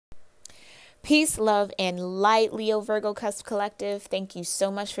Peace, love, and light, Leo Virgo Cusp Collective. Thank you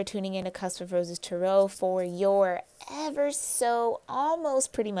so much for tuning in to Cusp of Roses Tarot for your ever so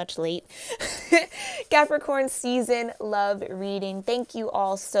almost pretty much late Capricorn season love reading. Thank you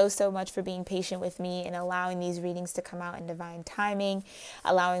all so much for being patient with me and allowing these readings to come out in divine timing,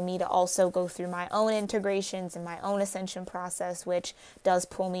 allowing me to also go through my own integrations and my own ascension process, which does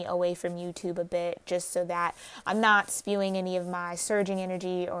pull me away from YouTube a bit, just so that I'm not spewing any of my surging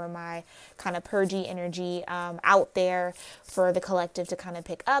energy or my kind of purgy energy out there for the collective to kind of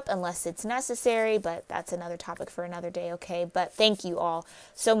pick up unless it's necessary, but that's another topic for another day, okay? But thank you all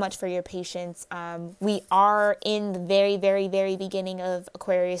so much for your patience. We are in the very beginning of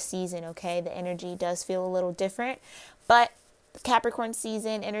Aquarius season, okay? The energy does feel a little different, but Capricorn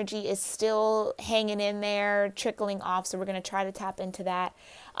season energy is still hanging in there, trickling off, so we're going to try to tap into that,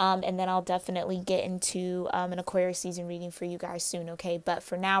 and then I'll definitely get into an Aquarius season reading for you guys soon, okay? But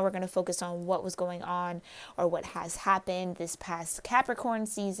for now, we're going to focus on what was going on or what has happened this past Capricorn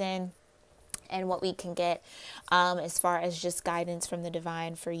season and what we can get as far as just guidance from the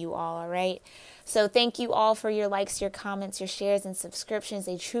divine for you all right? So thank you all for your likes, your comments, your shares, and subscriptions.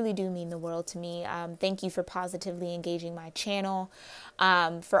 They truly do mean the world to me. Thank you for positively engaging my channel.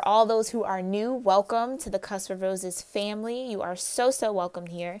 For all those who are new, welcome to the Cusp of Roses family. You are so welcome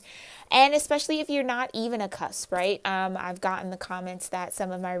here. And especially if you're not even a cusp, right? I've gotten the comments that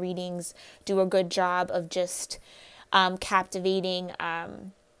some of my readings do a good job of just captivating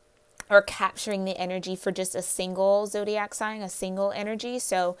or capturing the energy for just a single zodiac sign, a single energy.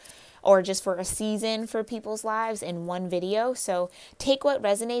 So, or just for a season for people's lives in one video. So take what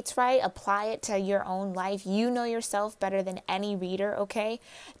resonates, right? Apply it to your own life. You know yourself better than any reader, okay?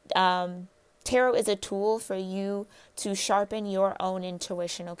 Tarot is a tool for you to sharpen your own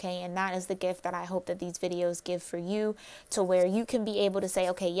intuition, okay? And that is the gift that I hope that these videos give for you, to where you can be able to say,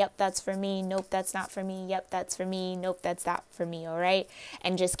 okay, yep, that's for me. Nope, that's not for me. Yep, that's for me. Nope, that's not for me, all right?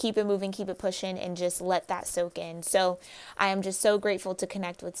 And just keep it moving, keep it pushing, and just let that soak in. So I am just so grateful to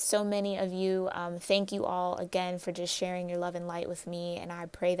connect with so many of you. Thank you all again for just sharing your love and light with me. And I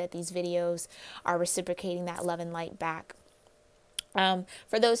pray that these videos are reciprocating that love and light back.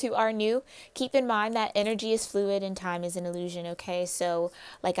 For those who are new, keep in mind that energy is fluid and time is an illusion, okay? So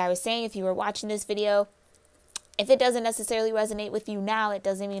like I was saying, if you were watching this video, if it doesn't necessarily resonate with you now, it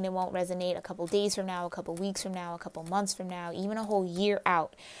doesn't mean it won't resonate a couple days from now, a couple weeks from now, a couple months from now, even a whole year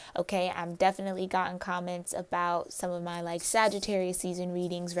out, okay? I've definitely gotten comments about some of my like Sagittarius season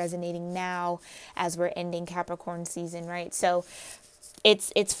readings resonating now as we're ending Capricorn season, right? So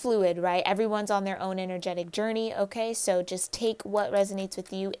it's fluid, right? Everyone's on their own energetic journey, okay? So just take what resonates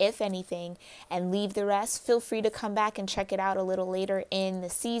with you, if anything, and leave the rest. Feel free to come back and check it out a little later in the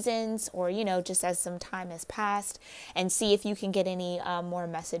seasons, or, you know, just as some time has passed, and see if you can get any more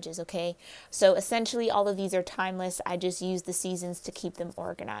messages, okay? So essentially, all of these are timeless. I just use the seasons to keep them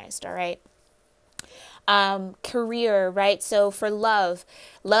organized, all right? Career, right? So for love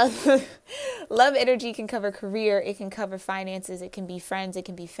energy can cover career, it can cover finances, it can be friends, it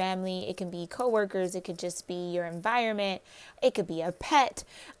can be family, it can be coworkers, it could just be your environment, it could be a pet.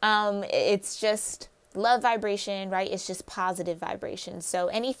 It's just love vibration, right? It's just positive vibration. So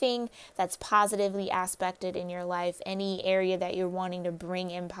anything that's positively aspected in your life, any area that you're wanting to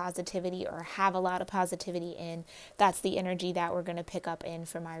bring in positivity or have a lot of positivity in, that's the energy that we're going to pick up in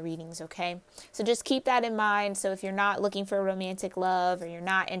for my readings, okay? So just keep that in mind. So if you're not looking for a romantic love, or you're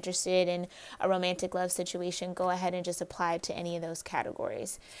not interested in a romantic love situation, go ahead and just apply it to any of those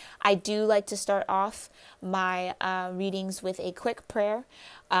categories. I do like to start off my readings with a quick prayer.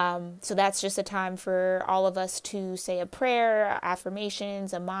 So that's just a time for all of us to say a prayer,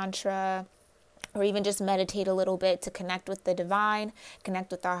 affirmations, a mantra, or even just meditate a little bit to connect with the divine, connect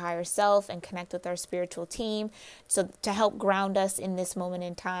with our higher self, and connect with our spiritual team. So to help ground us in this moment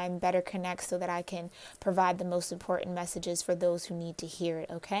in time, better connect so that I can provide the most important messages for those who need to hear it,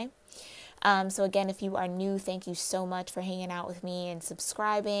 okay? So again, if you are new, thank you so much for hanging out with me and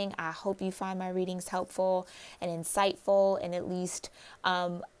subscribing. I hope you find my readings helpful and insightful, and at least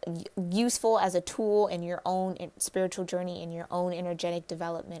useful as a tool in your own spiritual journey, in your own energetic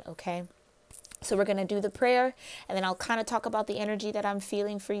development, okay? So we're going to do the prayer, and then I'll kind of talk about the energy that I'm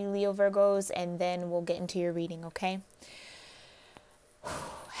feeling for you, Leo Virgos, and then we'll get into your reading, okay?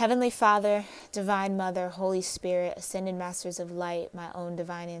 Heavenly Father, Divine Mother, Holy Spirit, Ascended Masters of Light, my own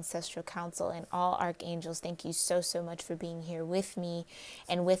Divine Ancestral Council, and all Archangels, thank you so, so much for being here with me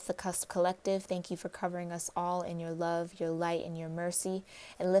and with the Cusp Collective. Thank you for covering us all in your love, your light, and your mercy,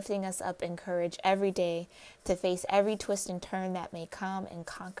 and lifting us up in courage every day to face every twist and turn that may come and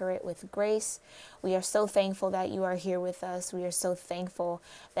conquer it with grace. We are so thankful that you are here with us. We are so thankful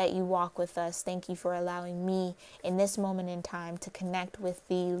that you walk with us. Thank you for allowing me in this moment in time to connect with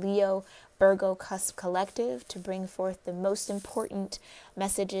the Leo-Virgo Cusp Collective to bring forth the most important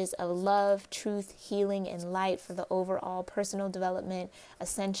messages of love, truth, healing, and light for the overall personal development,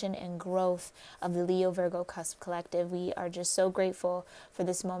 ascension, and growth of the Leo-Virgo Cusp Collective. We are just so grateful for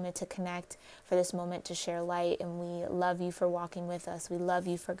this moment to connect, for this moment to share light, and we love you for walking with us. We love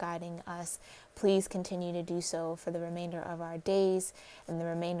you for guiding us. Please continue to do so for the remainder of our days and the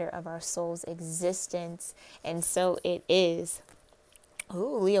remainder of our soul's existence. And so it is.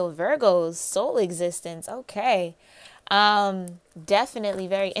 Ooh, Leo Virgo's soul existence. Okay. Definitely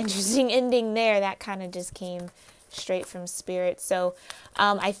very interesting ending there. That kind of just came straight from spirit. So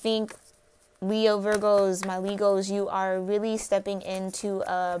I think Leo Virgos, my Legos, you are really stepping into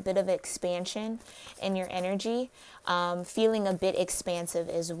a bit of expansion in your energy, feeling a bit expansive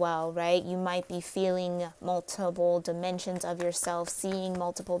as well, right? You might be feeling multiple dimensions of yourself, seeing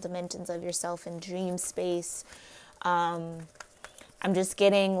multiple dimensions of yourself in dream space. I'm just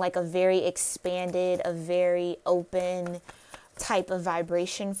getting like a very expanded, a very open type of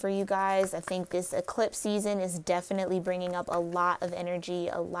vibration for you guys. I think this eclipse season is definitely bringing up a lot of energy,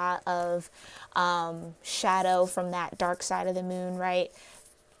 a lot of shadow from that dark side of the moon, right?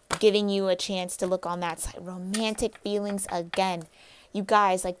 Giving you a chance to look on that side. Romantic feelings again. You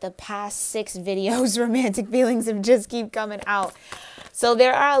guys, like the past 6 videos, romantic feelings have just keep coming out. So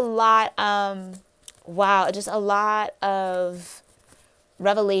there are a lot, wow, just a lot of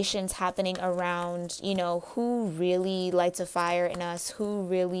revelations happening around, you know, who really lights a fire in us, who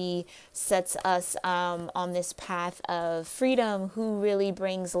really sets us on this path of freedom, who really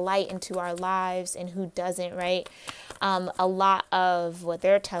brings light into our lives and who doesn't, right? A lot of what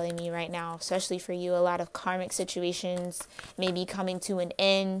they're telling me right now, especially for you, a lot of karmic situations may be coming to an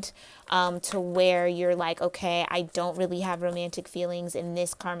end, to where you're like, okay, I don't really have romantic feelings in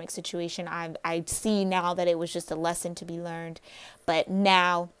this karmic situation. I see now that it was just a lesson to be learned, but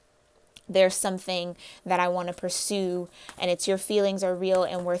now there's something that I want to pursue, and it's your feelings are real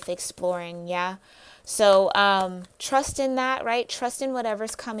and worth exploring. Yeah. So trust in that, right? Trust in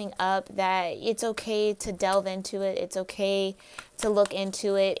whatever's coming up, that it's okay to delve into it. It's okay to look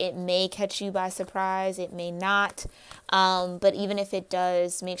into it. It may catch you by surprise. It may not. But even if it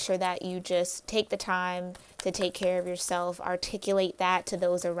does, make sure that you just take the time to take care of yourself. Articulate that to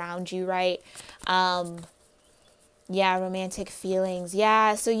those around you, right? Yeah, romantic feelings.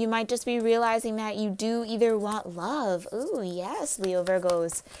 Yeah, so you might just be realizing that you do either want love. Ooh, yes, Leo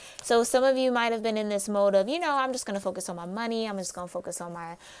Virgos. So some of you might have been in this mode of, you know, I'm just going to focus on my money. I'm just going to focus on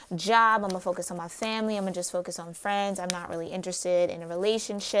my job. I'm going to focus on my family. I'm going to just focus on friends. I'm not really interested in a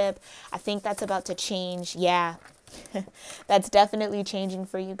relationship. I think that's about to change. Yeah. That's definitely changing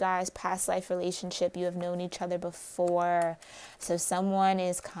for you guys. Past life relationship. You have known each other before. So someone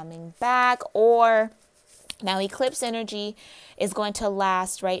is coming back, or now, eclipse energy is going to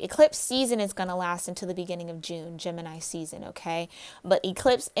last, right? Eclipse season is going to last until the beginning of June, Gemini season, okay? But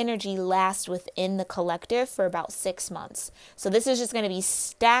eclipse energy lasts within the collective for about 6 months. So this is just going to be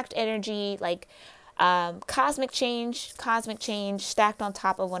stacked energy, like cosmic change stacked on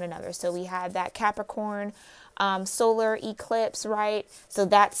top of one another. So we had that Capricorn solar eclipse, right? So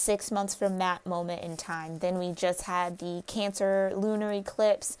that's 6 months from that moment in time. Then we just had the Cancer lunar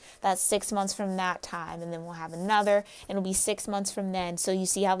eclipse. That's 6 months from that time. And then we'll have another, and it'll be 6 months from then. So you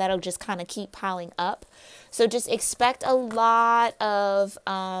see how that'll just kind of keep piling up. So just expect a lot of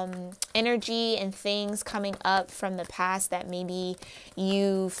energy and things coming up from the past that maybe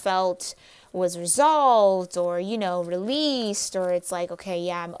you felt was resolved, or, you know, released, or it's like, okay,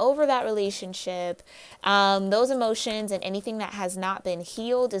 yeah, I'm over that relationship. Those emotions and anything that has not been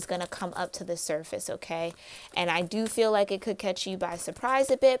healed is going to come up to the surface, okay? And I do feel like it could catch you by surprise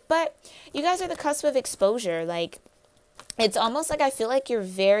a bit, but you guys are the cusp of exposure. Like, it's almost like I feel like you're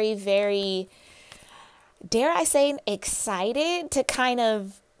very, very, dare I say, excited to kind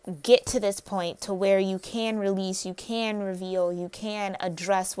of get to this point to where you can release, you can reveal, you can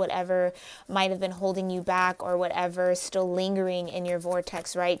address whatever might have been holding you back, or whatever is still lingering in your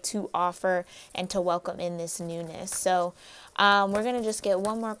vortex, right? To offer and to welcome in this newness. So we're going to just get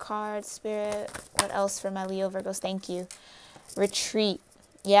one more card, Spirit. What else for my Leo Virgos? Thank you. Retreat.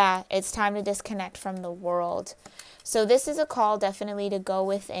 Yeah, it's time to disconnect from the world. So this is a call definitely to go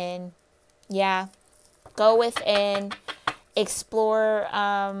within. Yeah, go within, explore,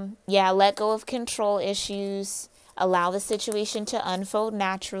 let go of control issues, allow the situation to unfold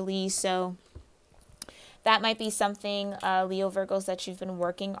naturally. So that might be something, Leo Virgos, that you've been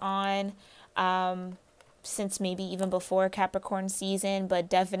working on since maybe even before Capricorn season, but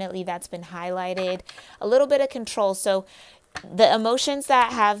definitely that's been highlighted. A little bit of control. So the emotions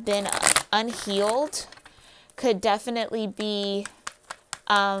that have been unhealed could definitely be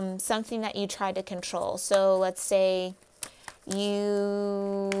something that you tried to control. So let's say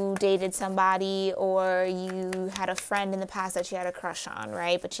you dated somebody, or you had a friend in the past that you had a crush on,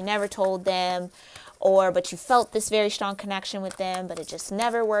 right? But you never told them, but you felt this very strong connection with them, but it just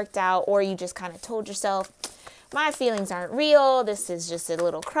never worked out. Or you just kind of told yourself, my feelings aren't real. This is just a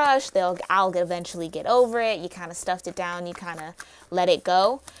little crush. I'll eventually get over it. You kind of stuffed it down. You kind of let it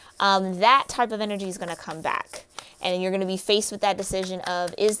go. That type of energy is going to come back. And you're going to be faced with that decision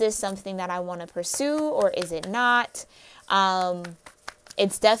of, is this something that I want to pursue, or is it not?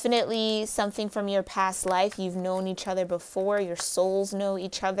 It's definitely something from your past life. You've known each other before. Your souls know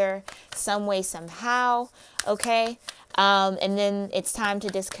each other some way, somehow. Okay. And then it's time to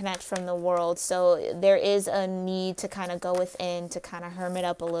disconnect from the world. So there is a need to kind of go within, to kind of hermit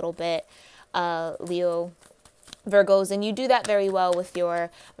up a little bit, Leo Virgos. And you do that very well with your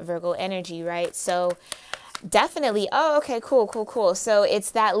Virgo energy, right? So definitely. Oh, okay, cool. So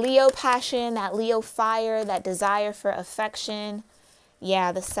it's that Leo passion, that Leo fire, that desire for affection.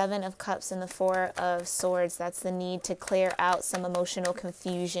 Yeah, the 7 of Cups and the 4 of Swords. That's the need to clear out some emotional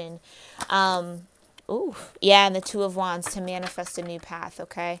confusion. Ooh, yeah, and the 2 of Wands, to manifest a new path,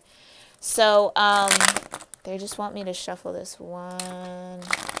 okay? So they just want me to shuffle this one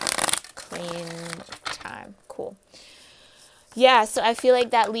clean time. Cool. Yeah, so I feel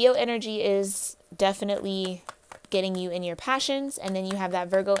like that Leo energy is definitely getting you in your passions, and then you have that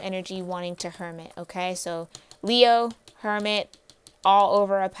Virgo energy wanting to hermit, okay? So Leo, hermit, all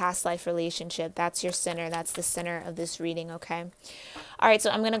over a past life relationship. That's your center. That's the center of this reading, okay? All right,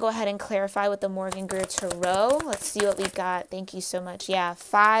 so I'm going to go ahead and clarify with the Morgan Greer Tarot. Let's see what we got. Thank you so much. Yeah,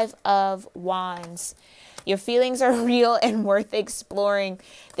 5 of Wands. Your feelings are real and worth exploring.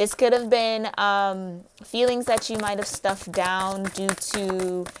 This could have been feelings that you might have stuffed down due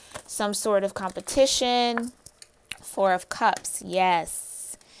to some sort of competition. 4 of Cups. Yes.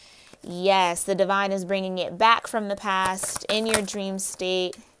 Yes, the divine is bringing it back from the past in your dream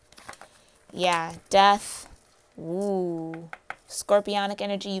state. Yeah, death. Ooh. Scorpionic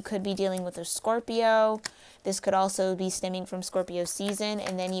energy. You could be dealing with a Scorpio. This could also be stemming from Scorpio season.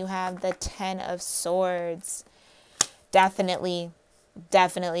 And then you have the 10 of Swords. Definitely.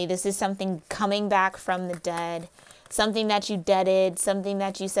 This is something coming back from the dead. Something that you deaded. Something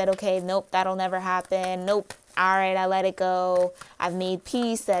that you said, okay, nope, that'll never happen. Nope. All right, I let it go. I've made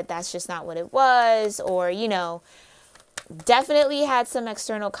peace that that's just not what it was. Or, you know, definitely had some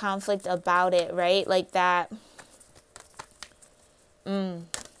external conflict about it, right? Like that. Hold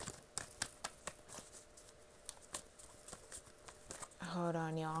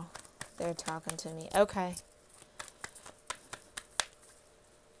on, y'all. They're talking to me. Okay.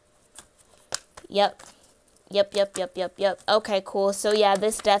 Yep. Okay, cool. So yeah,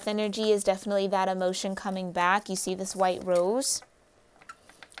 this death energy is definitely that emotion coming back. You see this white rose?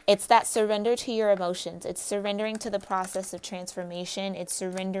 It's that surrender to your emotions. It's surrendering to the process of transformation. It's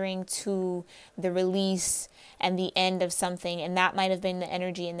surrendering to the release and the end of something. And that might have been the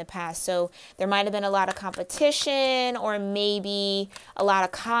energy in the past. So there might have been a lot of competition, or maybe a lot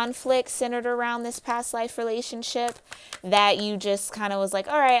of conflict centered around this past life relationship that you just kind of was like,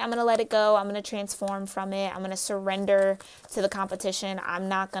 all right, I'm going to let it go. I'm going to transform from it. I'm going to surrender to the competition. I'm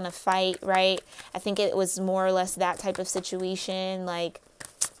not going to fight, right? I think it was more or less that type of situation. Like,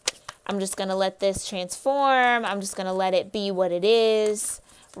 I'm just going to let this transform. I'm just going to let it be what it is,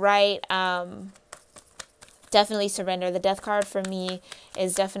 right? Definitely surrender. The death card for me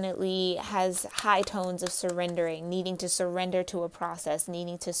is definitely has high tones of surrendering, needing to surrender to a process,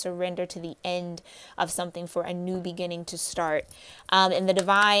 needing to surrender to the end of something for a new beginning to start. And the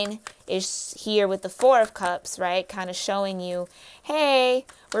divine is here with the 4 of Cups, right? Kind of showing you, hey,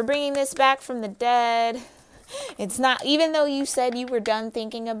 we're bringing this back from the dead. It's not, even though you said you were done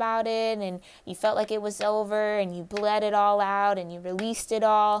thinking about it and you felt like it was over and you bled it all out and you released it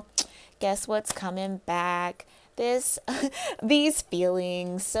all, guess what's coming back? These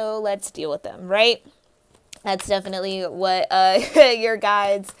feelings. So let's deal with them, right? That's definitely what your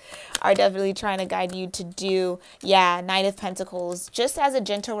guides are definitely trying to guide you to do. Yeah, Knight of Pentacles, just as a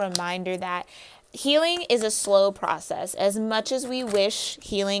gentle reminder that healing is a slow process. As much as we wish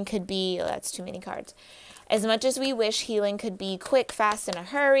healing could be, oh, that's too many cards. As much as we wish healing could be quick, fast, in a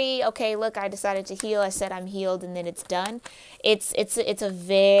hurry, okay, look, I decided to heal, I said I'm healed, and then it's done. It's a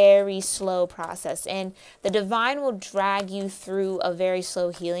very slow process, and the divine will drag you through a very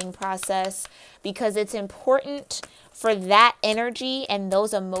slow healing process, because it's important for that energy and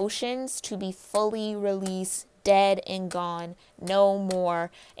those emotions to be fully released, dead and gone, no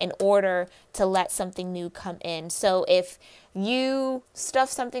more, in order to let something new come in. So if you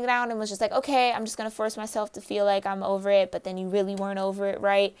stuffed something down and was just like, okay, I'm just going to force myself to feel like I'm over it, but then you really weren't over it,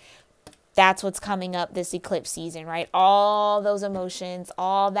 right? That's what's coming up this eclipse season, right? All those emotions,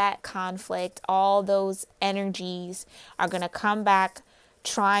 all that conflict, all those energies are going to come back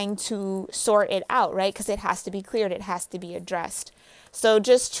trying to sort it out, right? Because it has to be cleared. It has to be addressed. So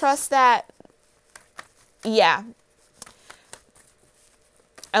just trust that. Yeah.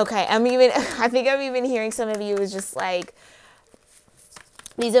 Okay. I think I'm even hearing some of you is just like,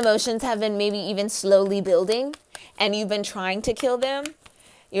 these emotions have been maybe even slowly building and you've been trying to kill them.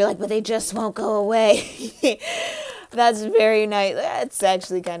 You're like, but they just won't go away. That's very nice. That's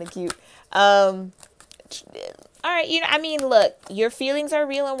actually kind of cute. All right. Look, your feelings are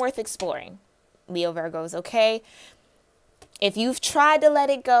real and worth exploring, Leo Virgos, okay? If you've tried to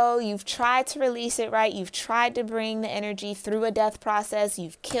let it go, you've tried to release it, right? You've tried to bring the energy through a death process.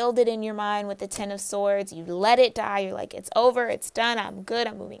 You've killed it in your mind with the Ten of Swords. You let it die. You're like, it's over. It's done. I'm good.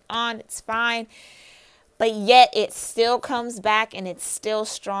 I'm moving on. It's fine. But yet it still comes back and it's still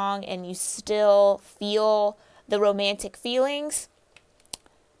strong and you still feel the romantic feelings.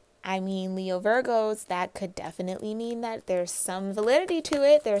 Leo Virgos, that could definitely mean that there's some validity to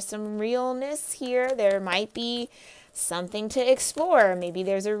it. There's some realness here. There might be something to explore. Maybe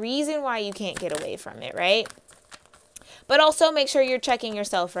there's a reason why you can't get away from it, right? But also make sure you're checking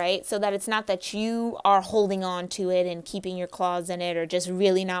yourself, right? So that it's not that you are holding on to it and keeping your claws in it or just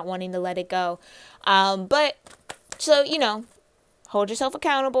really not wanting to let it go. But so, hold yourself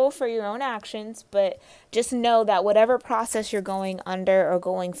accountable for your own actions, but just know that whatever process you're going under or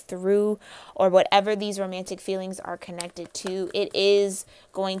going through, or whatever these romantic feelings are connected to, it is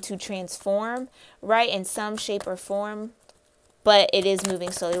going to transform, right, in some shape or form, but it is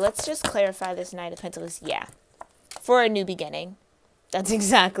moving slowly. Let's just clarify this Knight of Pentacles. Yeah, for a new beginning. That's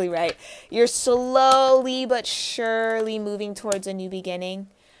exactly right. You're slowly but surely moving towards a new beginning.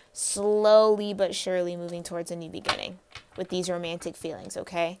 Slowly but surely moving towards a new beginning with these romantic feelings,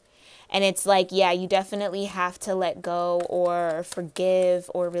 okay? And it's like, yeah, you definitely have to let go or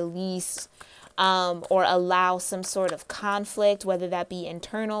forgive or release or allow some sort of conflict, whether that be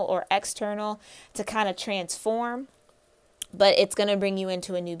internal or external, to kind of transform. But it's going to bring you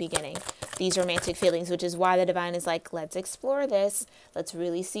into a new beginning, these romantic feelings, which is why the divine is like, let's explore this. Let's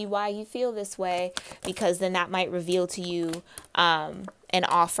really see why you feel this way, because then that might reveal to you an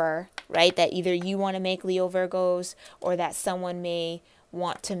offer, right, that either you want to make, Leo Virgos, or that someone may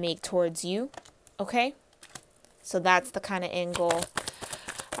want to make towards you, okay? So that's the kind of end goal.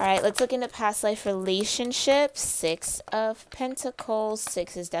 All right, let's look into past life relationships. 6 of Pentacles.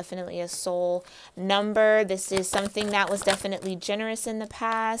 6 is definitely a soul number. This is something that was definitely generous in the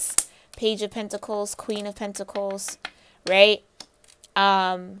past. Page of Pentacles, Queen of Pentacles, right?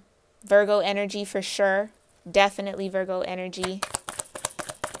 Virgo energy for sure. Definitely Virgo energy.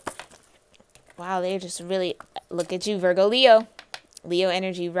 Wow, they're just really, look at you, Virgo, Leo. Leo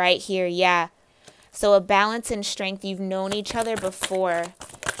energy right here, yeah. So a balance and strength. You've known each other before.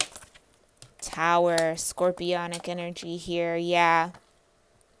 Tower, Scorpionic energy here, yeah.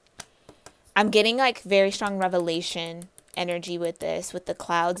 I'm getting like very strong revelation energy with this, with the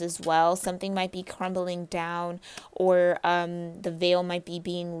clouds as well. Something might be crumbling down, or the veil might be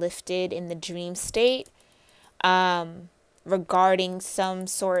being lifted in the dream state regarding some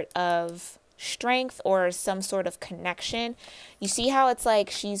sort of strength or some sort of connection. You see how it's like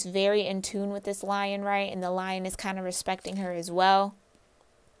she's very in tune with this lion, right? And the lion is kind of respecting her as well.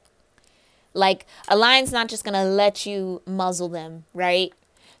 Like, a lion's not just going to let you muzzle them, right?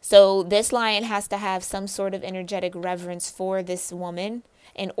 So this lion has to have some sort of energetic reverence for this woman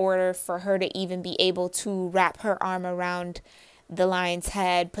in order for her to even be able to wrap her arm around the lion's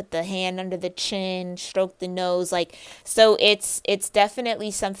head, put the hand under the chin, stroke the nose. Like, so it's definitely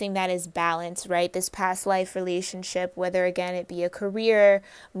something that is balanced, right? This past life relationship, whether again it be a career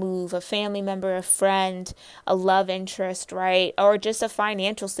move, a family member, a friend, a love interest, right? Or just a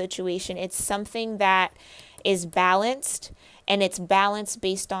financial situation. It's something that is balanced, and it's balanced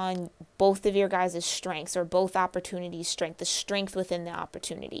based on both of your guys' strengths, or both opportunities' strength, the strength within the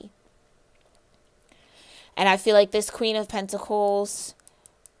opportunity. And I feel like this Queen of Pentacles,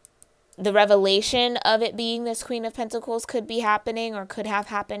 the revelation of it being this Queen of Pentacles could be happening, or could have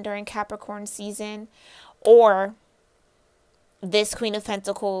happened during Capricorn season. Or this Queen of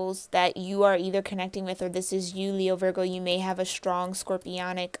Pentacles that you are either connecting with, or this is you, Leo, Virgo, you may have a strong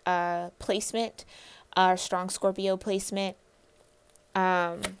Scorpionic placement, strong Scorpio placement.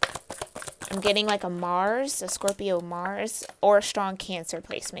 I'm getting like a Mars, a Scorpio Mars, or a strong Cancer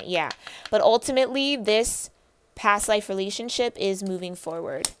placement. Yeah. But ultimately, this past life relationship is moving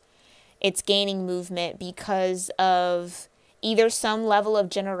forward. It's gaining movement because of either some level of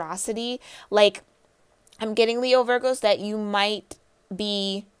generosity. Like, I'm getting Leo Virgos that you might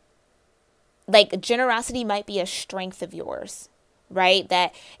be, like, generosity might be a strength of yours, right?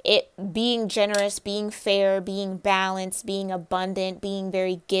 That it being generous, being fair, being balanced, being abundant, being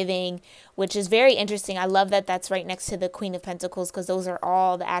very giving, which is very interesting. I love that that's right next to the Queen of Pentacles, because those are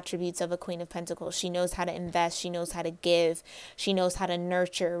all the attributes of a Queen of Pentacles. She knows how to invest. She knows how to give. She knows how to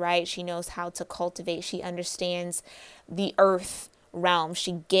nurture, right? She knows how to cultivate. She understands the earth realm.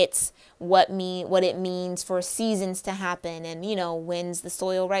 She gets what it means for seasons to happen, and when's the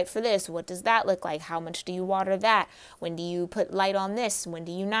soil right for this, what does that look like, how much do you water that, when do you put light on this, when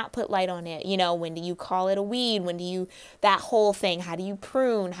do you not put light on it, when do you call it a weed, when do you, that whole thing, how do you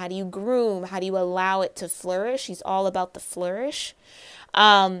prune, how do you groom, how do you allow it to flourish. She's all about the flourish.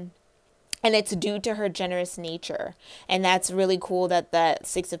 And it's due to her generous nature. And that's really cool that the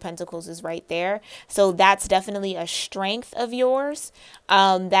Six of Pentacles is right there. So that's definitely a strength of yours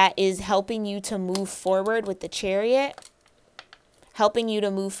that is helping you to move forward with the Chariot. Helping you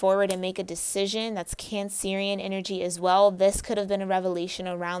to move forward and make a decision. That's Cancerian energy as well. This could have been a revelation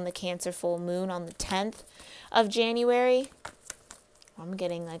around the Cancer full moon on the 10th of January. I'm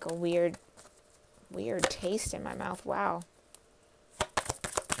getting like a weird taste in my mouth. Wow.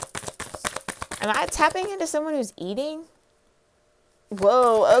 Am I tapping into someone who's eating?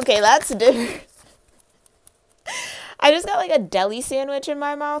 Whoa, okay, that's different. I just got like a deli sandwich in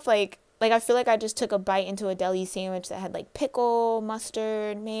my mouth. Like I feel like I just took a bite into a deli sandwich that had like pickle,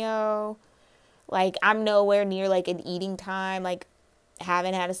 mustard, mayo. Like, I'm nowhere near like an eating time. Like,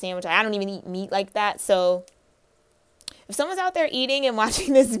 haven't had a sandwich. I don't even eat meat like that. So if someone's out there eating and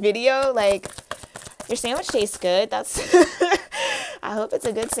watching this video, like, your sandwich tastes good. That's I hope it's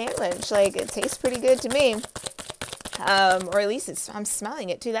a good sandwich. Like, it tastes pretty good to me. Or at least I'm smelling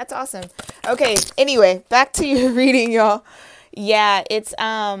it too. That's awesome. Okay, anyway, back to your reading, y'all. Yeah, it's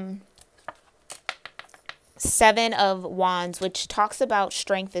Seven of Wands, which talks about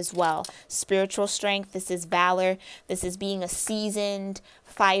strength as well. Spiritual strength. This is valor. This is being a seasoned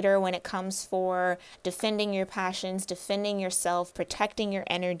fighter when it comes for defending your passions, defending yourself, protecting your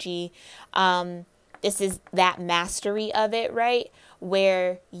energy. This is that mastery of it, right?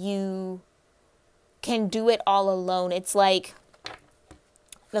 Where you can do it all alone. It's like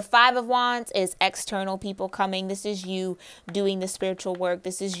the Five of Wands is external people coming. This is you doing the spiritual work.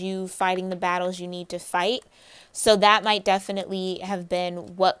 This is you fighting the battles you need to fight. So that might definitely have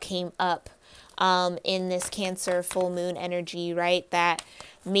been what came up in this Cancer full moon energy, right? That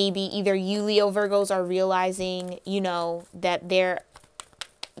maybe either you, Leo Virgos, are realizing, that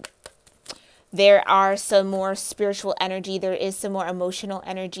there are some more spiritual energy. There is some more emotional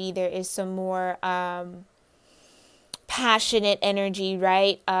energy. There is some more passionate energy,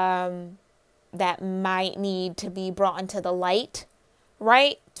 right? That might need to be brought into the light,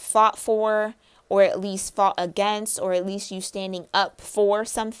 right? Fought for, or at least fought against, or at least you standing up for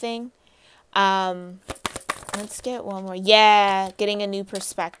something. Let's get one more. Yeah, getting a new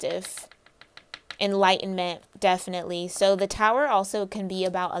perspective. Enlightenment, definitely. So the Tower also can be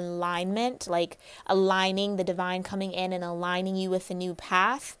about alignment, like aligning, the divine coming in and aligning you with a new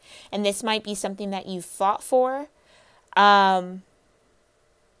path. And this might be something that you fought for.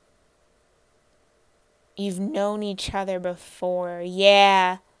 You've known each other before.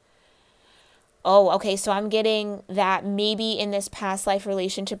 Yeah. Oh, okay. So I'm getting that maybe in this past life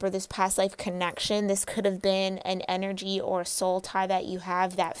relationship or this past life connection, this could have been an energy or soul tie that you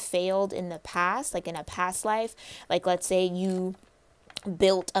have that failed in the past, like in a past life. Like, let's say you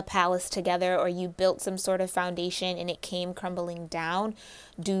built a palace together, or you built some sort of foundation and it came crumbling down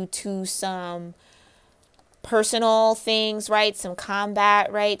due to some personal things, right? Some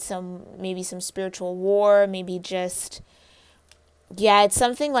combat, right? Maybe some spiritual war, maybe just, yeah, it's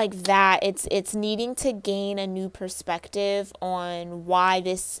something like that. It's needing to gain a new perspective on why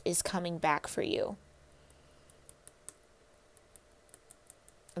this is coming back for you.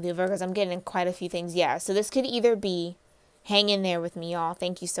 The Virgos, I'm getting quite a few things. Yeah, so this could either be, hang in there with me, y'all.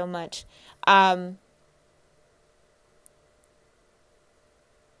 Thank you so much.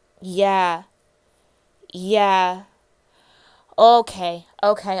 Yeah. Okay,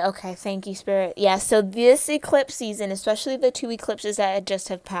 okay. Thank you, Spirit. Yeah, so this eclipse season, especially the two eclipses that had just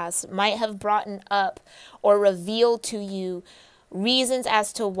have passed, might have brought up or revealed to you reasons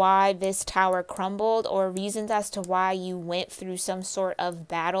as to why this tower crumbled, or reasons as to why you went through some sort of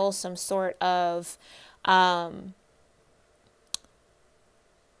battle, some sort of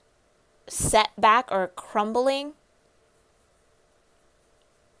setback or crumbling.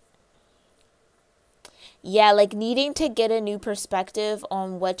 Yeah, like needing to get a new perspective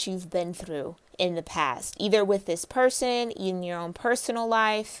on what you've been through in the past, either with this person, in your own personal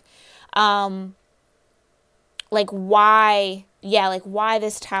life. Um, like why, yeah, like why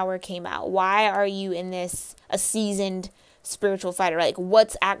this tower came out. Why are you in this a seasoned spiritual fighter? Like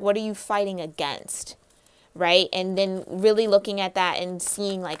what are you fighting against? Right? And then really looking at that and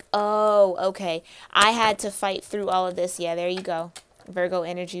seeing like, oh, okay, I had to fight through all of this. Yeah, there you go. Virgo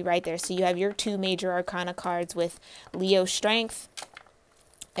energy right there. So you have your two major arcana cards with Leo strength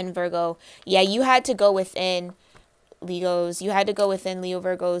and Virgo. Yeah, you had to go within Leos. You had to go within Leo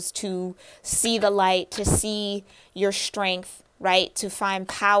Virgos to see the light, to see your strength, right? To find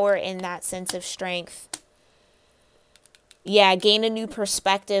power in that sense of strength. Yeah, gain a new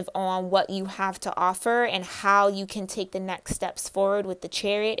perspective on what you have to offer and how you can take the next steps forward with the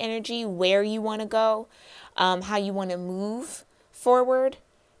Chariot energy, where you want to go, how you want to move forward,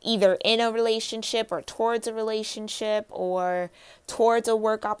 either in a relationship or towards a relationship or towards a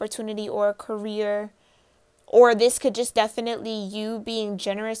work opportunity or a career. Or this could just definitely you being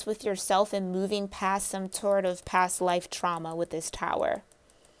generous with yourself and moving past some sort of past life trauma with this tower.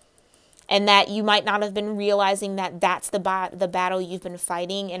 And that you might not have been realizing that that's the battle you've been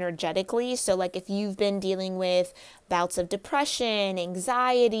fighting energetically. So like if you've been dealing with bouts of depression,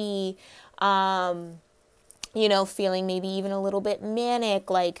 anxiety, you know, feeling maybe even a little bit manic,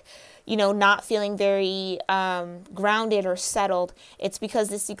 like, you know, not feeling very grounded or settled, it's because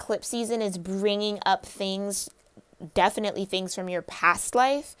this eclipse season is bringing up things, definitely things from your past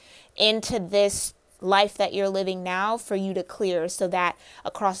life into this life that you're living now for you to clear, so that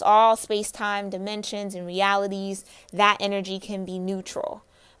across all space-time dimensions and realities, that energy can be neutral.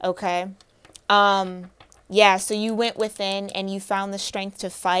 Okay. Yeah, so you went within and you found the strength to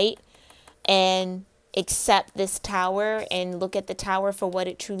fight and accept this tower and look at the tower for what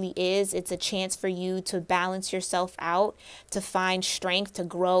it truly is. It's a chance for you to balance yourself out, to find strength, to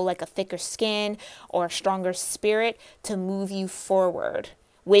grow like a thicker skin or a stronger spirit, to move you forward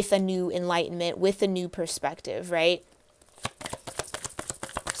with a new enlightenment, with a new perspective, right?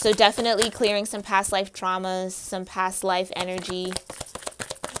 So definitely clearing some past life traumas, some past life energy.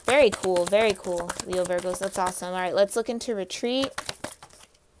 Very cool, Leo Virgos. That's awesome. All right, let's look into retreat.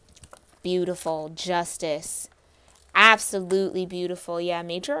 Beautiful. Justice. Absolutely beautiful. Yeah,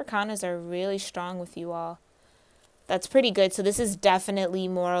 major arcanas are really strong with you all. That's pretty good. So this is definitely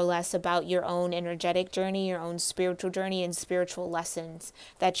more or less about your own energetic journey, your own spiritual journey, and spiritual lessons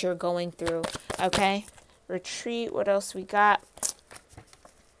that you're going through. Okay? Retreat. What else we got?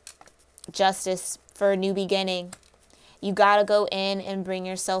 Justice for a new beginning. You got to go in and bring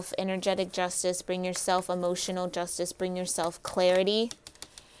yourself energetic justice, bring yourself emotional justice, bring yourself clarity.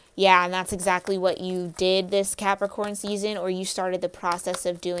 Yeah, and that's exactly what you did this Capricorn season, or you started the process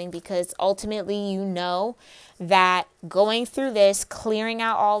of doing, because ultimately you know that going through this, clearing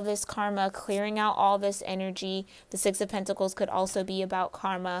out all this karma, clearing out all this energy, the Six of Pentacles could also be about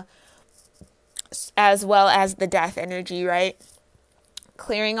karma, as well as the death energy, right?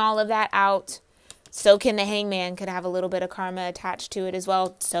 Clearing all of that out. So can the Hangman, could have a little bit of karma attached to it as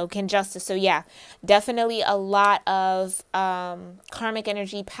well. So can Justice. So yeah, definitely a lot of karmic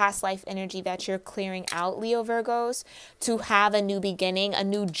energy, past life energy that you're clearing out, Leo Virgos, to have a new beginning, a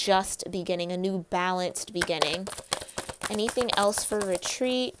new just beginning, a new balanced beginning. Anything else for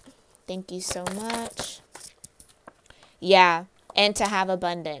retreat? Thank you so much. Yeah, and to have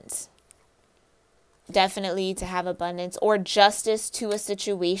abundance. Definitely to have abundance or justice to a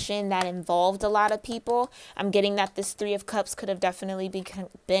situation that involved a lot of people. I'm getting that this Three of Cups could have definitely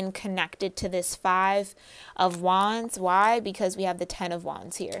been connected to this Five of Wands. Why? Because we have the Ten of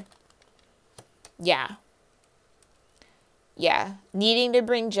Wands here. Yeah. Yeah, needing to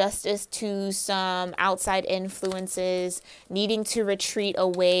bring justice to some outside influences, needing to retreat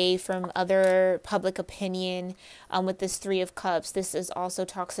away from other public opinion with this Three of Cups. This is also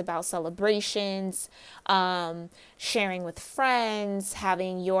talks about celebrations, sharing with friends,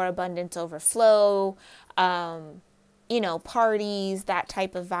 having your abundance overflow, you know, parties, that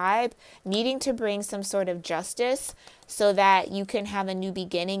type of vibe, needing to bring some sort of justice so that you can have a new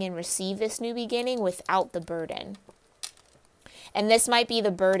beginning and receive this new beginning without the burden. And this might be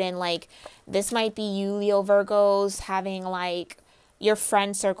the burden, like this might be you, Leo Virgos, having like your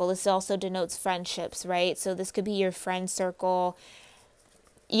friend circle. This also denotes friendships, right? So this could be your friend circle,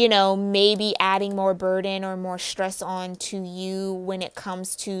 you know, maybe adding more burden or more stress on to you when it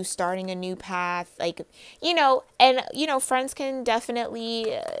comes to starting a new path. Like, you know, and, you know, friends can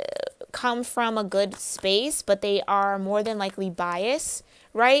definitely come from a good space, but they are more than likely biased,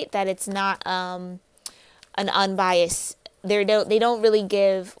 right? That it's not an unbiased. They don't really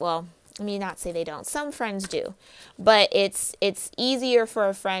give, well, let me not say they don't. Some friends do. But it's easier for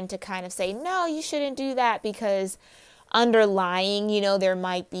a friend to kind of say, no, you shouldn't do that, because underlying, you know, there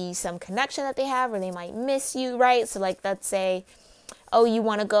might be some connection that they have, or they might miss you, right? So like, let's say, oh, you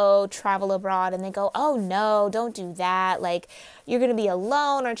want to go travel abroad, and they go, oh no, don't do that. Like, you're going to be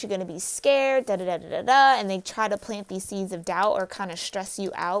alone. Aren't you going to be scared? Da, da, da, da, da, da. And they try to plant these seeds of doubt or kind of stress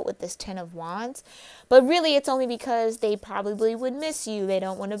you out with this 10 of Wands. But really, it's only because they probably would miss you. They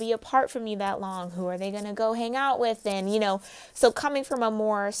don't want to be apart from you that long. Who are they going to go hang out with? And, you know, so coming from a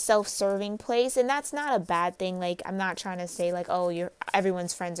more self-serving place, and that's not a bad thing. Like, I'm not trying to say like, oh,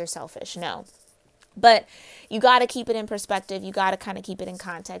 everyone's friends are selfish. No. But you got to keep it in perspective. You got to kind of keep it in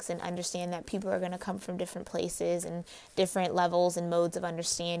context and understand that people are going to come from different places and different levels and modes of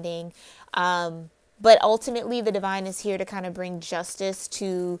understanding. But ultimately, the divine is here to kind of bring justice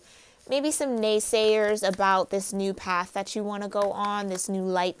to maybe some naysayers about this new path that you want to go on, this new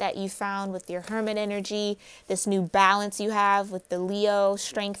light that you found with your Hermit energy, this new balance you have with the Leo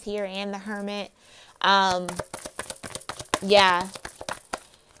strength here and the Hermit. Yeah.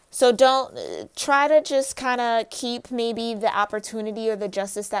 So don't try to just kind of keep maybe the opportunity or the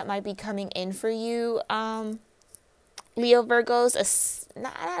justice that might be coming in for you, Leo Virgos,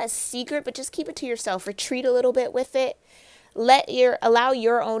 not a secret, but just keep it to yourself. Retreat a little bit with it. Allow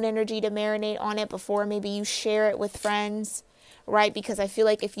your own energy to marinate on it before maybe you share it with friends, right? Because I feel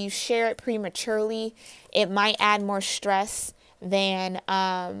like if you share it prematurely, it might add more stress than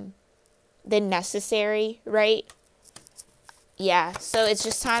necessary, right? Yeah, so it's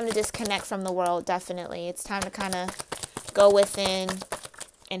just time to disconnect from the world, definitely. It's time to kind of go within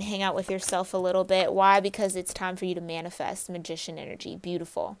and hang out with yourself a little bit. Why? Because it's time for you to manifest Magician energy.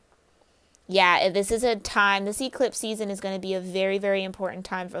 Beautiful. Yeah, this is a time, this eclipse season is going to be a very, very important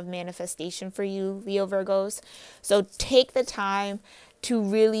time of manifestation for you, Leo Virgos. So take the time to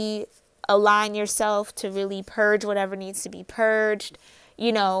really align yourself, to really purge whatever needs to be purged,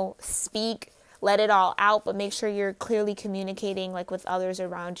 you know, speak. Let it all out, but make sure you're clearly communicating like with others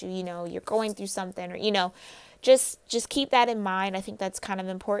around you. You know, you're going through something, or, you know, just keep that in mind. I think that's kind of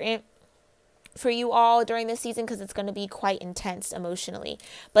important for you all during this season, because it's going to be quite intense emotionally.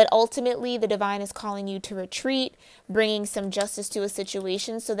 But ultimately, the divine is calling you to retreat, bringing some justice to a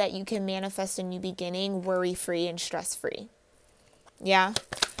situation so that you can manifest a new beginning, worry-free and stress-free. Yeah.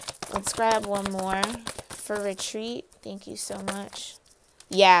 Let's grab one more for retreat. Thank you so much.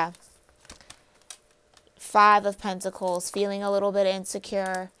 Yeah. 5 of Pentacles, feeling a little bit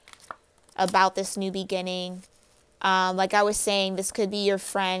insecure about this new beginning. Like I was saying, this could be your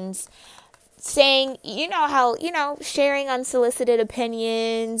friends saying, you know how, you know, sharing unsolicited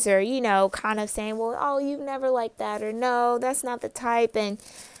opinions, or, you know, kind of saying, well, oh, you've never liked that, or no, that's not the type. And,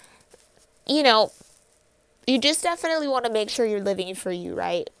 you know, you just definitely want to make sure you're living it for you,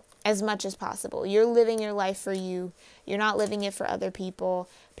 right? As much as possible. You're living your life for you. You're not living it for other people.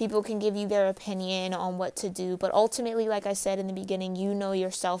 People can give you their opinion on what to do. But ultimately, like I said in the beginning, you know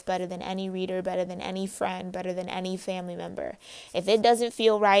yourself better than any reader, better than any friend, better than any family member. If it doesn't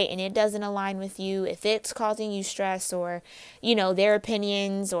feel right and it doesn't align with you, if it's causing you stress, or, you know, their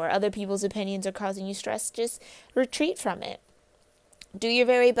opinions or other people's opinions are causing you stress, just retreat from it. Do your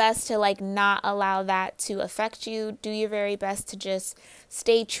very best to like not allow that to affect you. Do your very best to just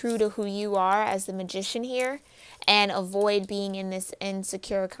stay true to who you are as the Magician here, and avoid being in this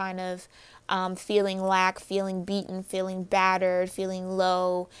insecure kind of feeling lack, feeling beaten, feeling battered, feeling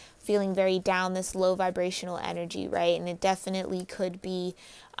low, feeling very down, this low vibrational energy, right? And it definitely could be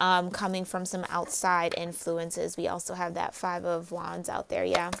coming from some outside influences. We also have that 5 of Wands out there,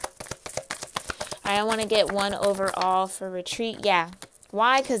 yeah. I want to get one overall for retreat. Yeah.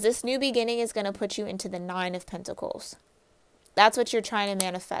 Why? Because this new beginning is going to put you into the 9 of Pentacles. That's what you're trying to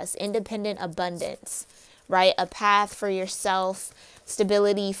manifest. Independent abundance, right? A path for yourself,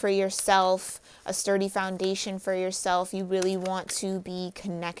 stability for yourself, a sturdy foundation for yourself. You really want to be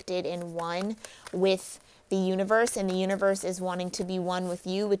connected in one with the universe, and the universe is wanting to be one with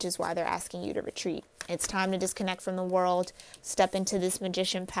you, which is why they're asking you to retreat. It's time to disconnect from the world, step into this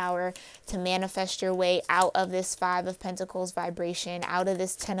Magician power to manifest your way out of this 5 of Pentacles vibration, out of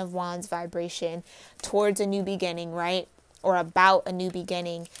this 10 of Wands vibration, towards a new beginning, right? or about a new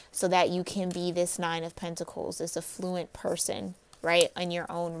beginning so that you can be this Nine of Pentacles, this affluent person, right, in your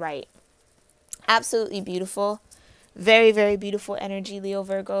own right. Absolutely beautiful. Very, very beautiful energy, Leo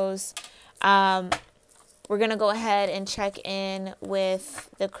Virgos. We're going to go ahead and check in with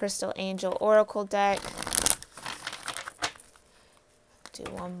the Crystal Angel Oracle deck. Do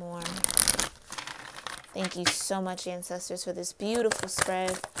one more. Thank you so much, ancestors, for this beautiful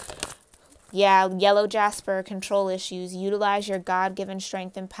spread. Yeah, yellow jasper, control issues. Utilize your God-given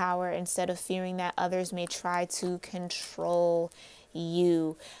strength and power instead of fearing that others may try to control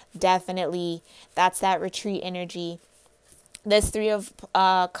you. Definitely, that's that retreat energy. This Three of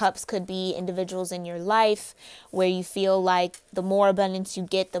Cups could be individuals in your life where you feel like the more abundance you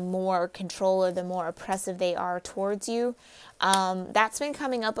get, the more control or the more oppressive they are towards you. That's been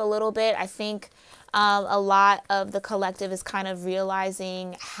coming up a little bit. I think a lot of the collective is kind of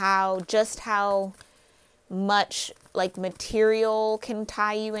realizing just how much like material can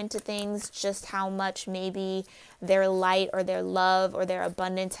tie you into things, just how much maybe their light or their love or their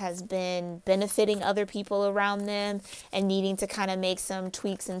abundance has been benefiting other people around them, and needing to kind of make some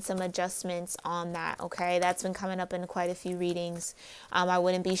tweaks and some adjustments on that. Okay, that's been coming up in quite a few readings. I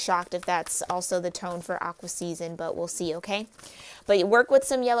wouldn't be shocked if that's also the tone for Aqua season, but we'll see. Okay, but you work with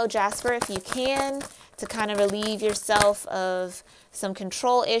some yellow jasper if you can to kind of relieve yourself of some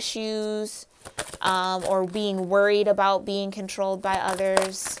control issues, or being worried about being controlled by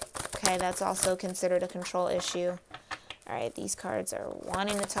others. Okay, that's also considered a control issue. All right, these cards are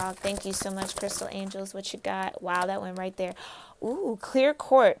wanting to talk. Thank you so much, Crystal Angels. What you got? Wow, that went right there. Ooh, clear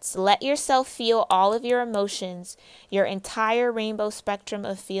quartz. Let yourself feel all of your emotions. Your entire rainbow spectrum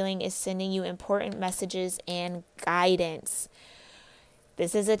of feeling is sending you important messages and guidance.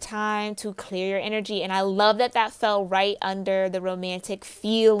 This is a time to clear your energy. And I love that that fell right under the romantic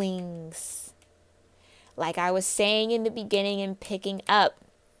feelings. Like I was saying in the beginning and picking up,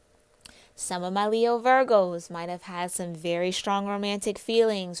 some of my Leo Virgos might have had some very strong romantic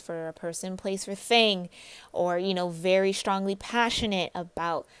feelings for a person, place, or thing, or, you know, very strongly passionate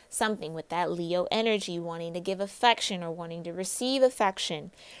about something with that Leo energy, wanting to give affection or wanting to receive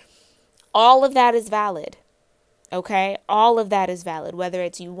affection. All of that is valid. Okay, all of that is valid, whether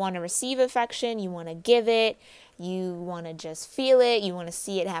it's you want to receive affection, you want to give it, you want to just feel it, you want to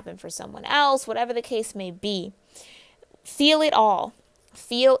see it happen for someone else, whatever the case may be. Feel it all.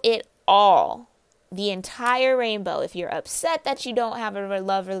 Feel it all. The entire rainbow. If you're upset that you don't have a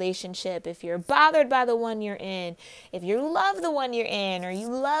love relationship, if you're bothered by the one you're in, if you love the one you're in, or you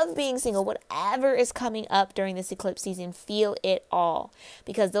love being single, whatever is coming up during this eclipse season, feel it all.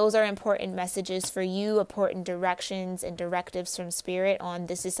 Because those are important messages for you, important directions and directives from spirit on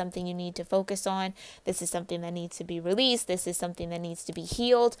this is something you need to focus on. This is something that needs to be released. This is something that needs to be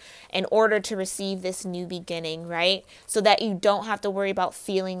healed in order to receive this new beginning, right? So that you don't have to worry about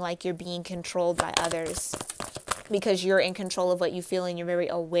feeling like you're being controlled by others, because you're in control of what you feel and you're very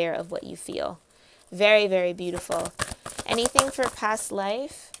aware of what you feel. Very, very beautiful. Anything for past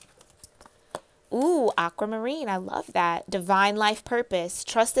life? Ooh, aquamarine. I love that. Divine life purpose.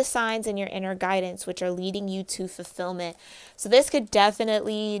 Trust the signs and your inner guidance, which are leading you to fulfillment. So this could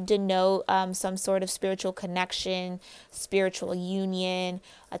definitely denote some sort of spiritual connection, spiritual union,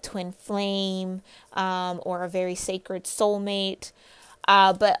 a twin flame, or a very sacred soulmate.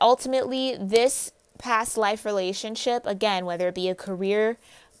 But ultimately, this past life relationship, again, whether it be a career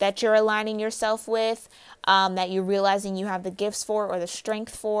that you're aligning yourself with, that you're realizing you have the gifts for, or the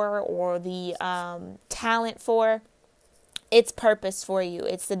strength for, or the talent for, it's purpose for you.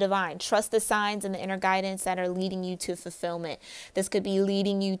 It's the divine. Trust the signs and the inner guidance that are leading you to fulfillment. This could be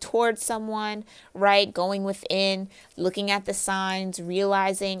leading you towards someone, right? Going within, looking at the signs,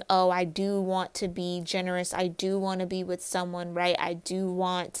 realizing, oh, I do want to be generous. I do want to be with someone, right? I do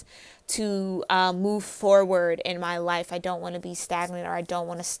want to move forward in my life. I don't want to be stagnant, or I don't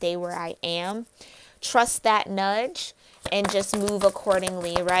want to stay where I am. Trust that nudge and just move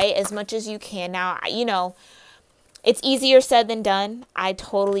accordingly, right? As much as you can. Now, you know, it's easier said than done. I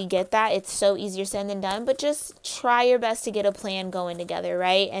totally get that. It's so easier said than done. But just try your best to get a plan going together,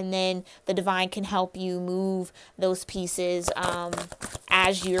 right? And then the divine can help you move those pieces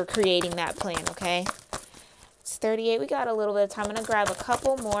as you're creating that plan, okay? It's 38. We got a little bit of time. I'm going to grab a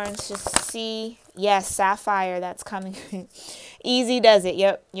couple more and just see. Yes, sapphire, that's coming. Easy does it.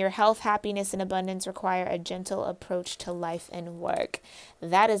 Yep. Your health, happiness, and abundance require a gentle approach to life and work.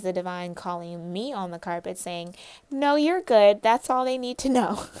 That is the divine calling me on the carpet saying, no, you're good. That's all they need to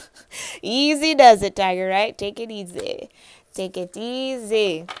know. Easy does it, Tiger, right? Take it easy. Take it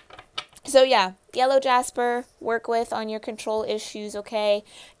easy. So yeah, yellow jasper, work with on your control issues, okay?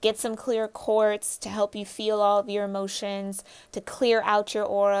 Get some clear quartz to help you feel all of your emotions, to clear out your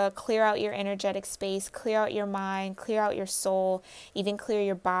aura, clear out your energetic space, clear out your mind, clear out your soul, even clear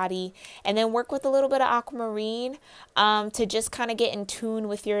your body. And then work with a little bit of aquamarine to just kind of get in tune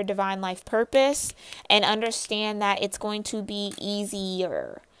with your divine life purpose and understand that it's going to be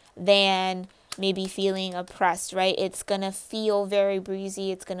easier than maybe feeling oppressed, right? It's going to feel very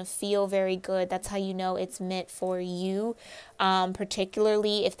breezy. It's going to feel very good. That's how you know it's meant for you,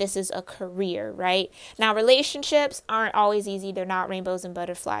 particularly if this is a career, right? Now, relationships aren't always easy. They're not rainbows and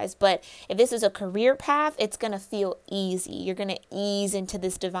butterflies. But if this is a career path, it's going to feel easy. You're going to ease into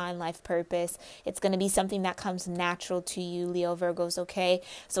this divine life purpose. It's going to be something that comes natural to you, Leo Virgos, okay?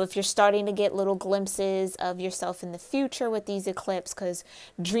 So if you're starting to get little glimpses of yourself in the future with these eclipses, because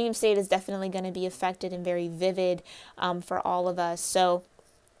dream state is definitely going to be affected and very vivid for all of us. So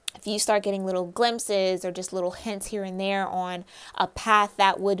if you start getting little glimpses or just little hints here and there on a path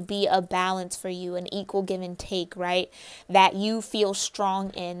that would be a balance for you, an equal give and take, right? That you feel strong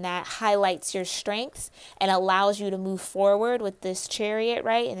in, that highlights your strengths and allows you to move forward with this chariot,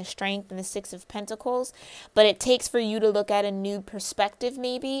 right? And the strength and the Six of Pentacles. But it takes for you to look at a new perspective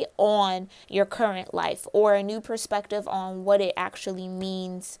maybe on your current life, or a new perspective on what it actually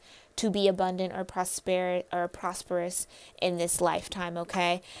means to be abundant or prosperous in this lifetime,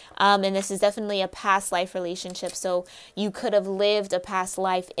 okay? And this is definitely a past life relationship. So you could have lived a past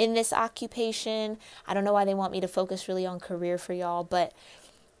life in this occupation. I don't know why they want me to focus really on career for y'all, but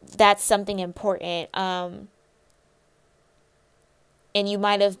that's something important. And you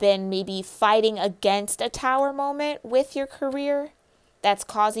might have been maybe fighting against a tower moment with your career. That's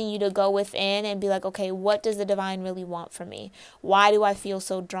causing you to go within and be like, okay, what does the divine really want from me? Why do I feel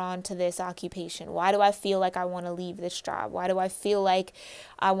so drawn to this occupation? Why do I feel like I want to leave this job? Why do I feel like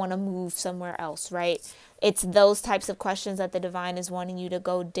I want to move somewhere else, right? It's those types of questions that the divine is wanting you to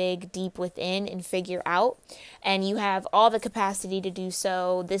go dig deep within and figure out. And you have all the capacity to do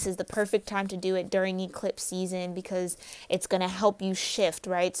so. This is the perfect time to do it during eclipse season because it's going to help you shift,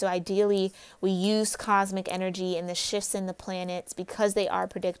 right? So ideally, we use cosmic energy and the shifts in the planets because they are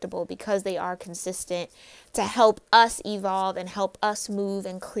predictable, because they are consistent, to help us evolve and help us move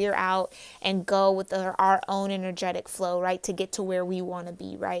and clear out and go with our own energetic flow, right? To get to where we want to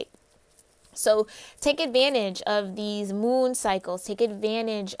be, right? So take advantage of these moon cycles, take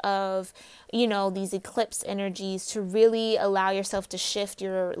advantage of, you know, these eclipse energies to really allow yourself to shift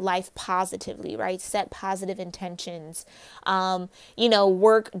your life positively, right? Set positive intentions, you know,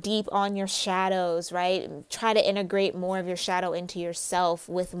 work deep on your shadows, right? Try to integrate more of your shadow into yourself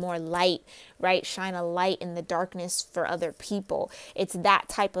with more light, right? Shine a light in the darkness for other people. It's that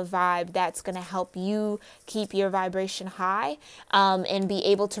type of vibe that's going to help you keep your vibration high and be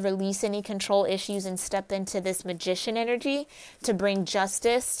able to release any control issues and step into this magician energy to bring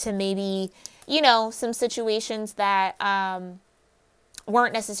justice to maybe, you know, some situations that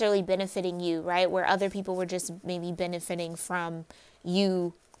weren't necessarily benefiting you, right? Where other people were just maybe benefiting from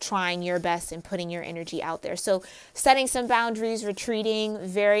you trying your best and putting your energy out there. So setting some boundaries, retreating,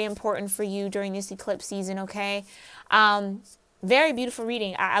 very important for you during this eclipse season, okay? Very beautiful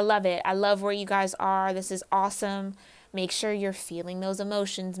reading. I love it. I love where you guys are. This is awesome. Make sure you're feeling those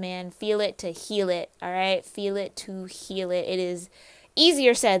emotions, man. Feel it to heal it, all right? Feel it to heal it. It is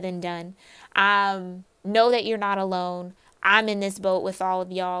easier said than done. Know that you're not alone. I'm in this boat with all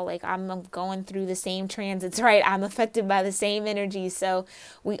of y'all. Like, I'm going through the same transits, right? I'm affected by the same energy. So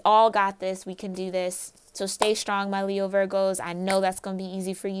we all got this. We can do this. So stay strong, my Leo Virgos. I know that's going to be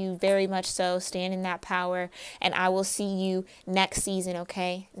easy for you. Very much so. Stand in that power. And I will see you next season,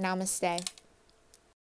 okay? Namaste.